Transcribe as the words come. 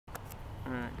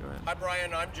Alright, go ahead. Hi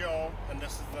Brian, I'm Joe, and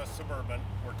this is the Suburban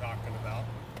we're talking about.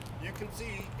 You can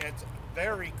see it's a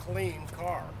very clean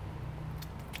car.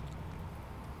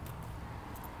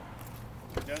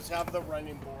 It does have the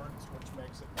running boards, which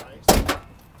makes it nice.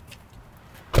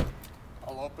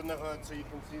 I'll open the hood so you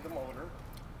can see the motor.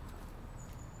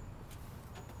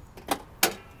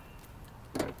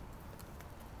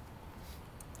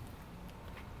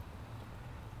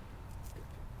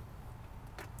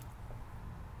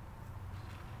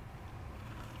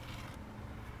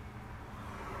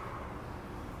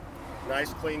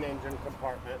 Nice clean engine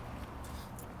compartment.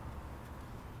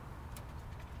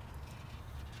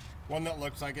 One that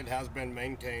looks like it has been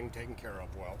maintained, taken care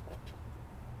of well.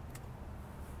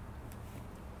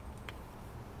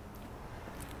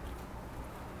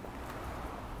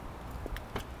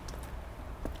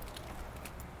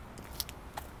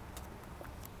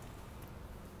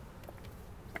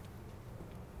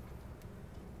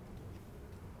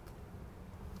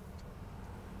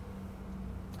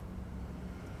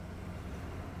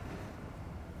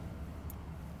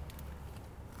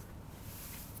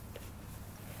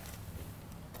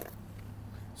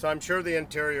 So I'm sure the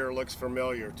interior looks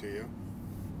familiar to you.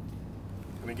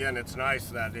 And again, it's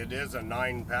nice that it is a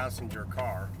 9-passenger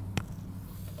car.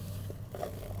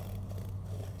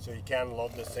 So you can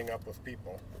load this thing up with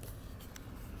people.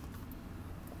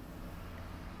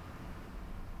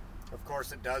 Of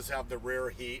course, it does have the rear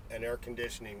heat and air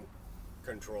conditioning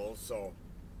controls, so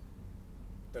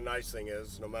the nice thing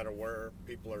is, no matter where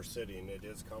people are sitting, it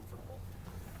is comfortable.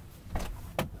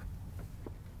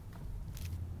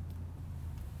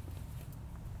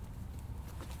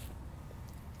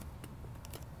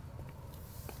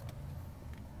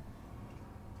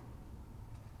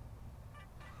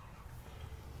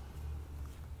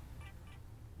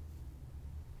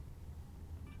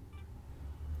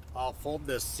 I'll fold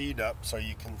this seat up so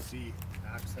you can see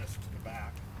access to the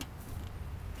back.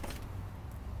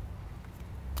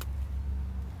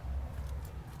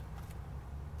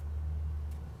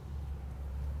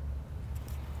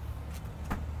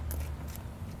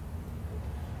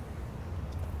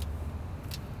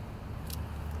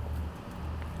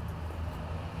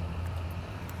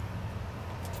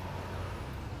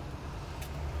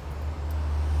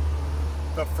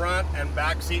 The front and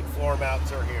back seat floor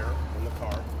mats are here in the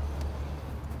car.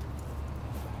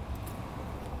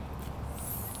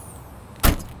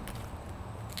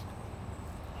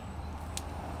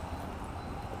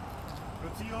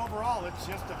 But see, overall, it's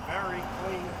just a very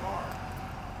clean car.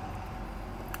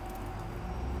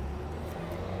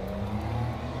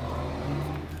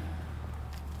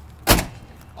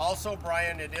 Also,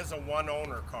 Brian, it is a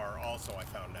one-owner car also, I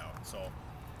found out. So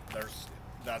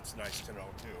that's nice to know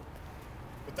too.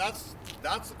 But that's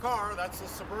the car, that's the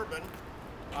Suburban.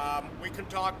 We can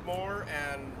talk more,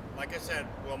 and like I said,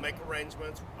 we'll make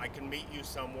arrangements. I can meet you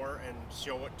somewhere and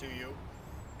show it to you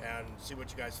and see what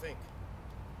you guys think.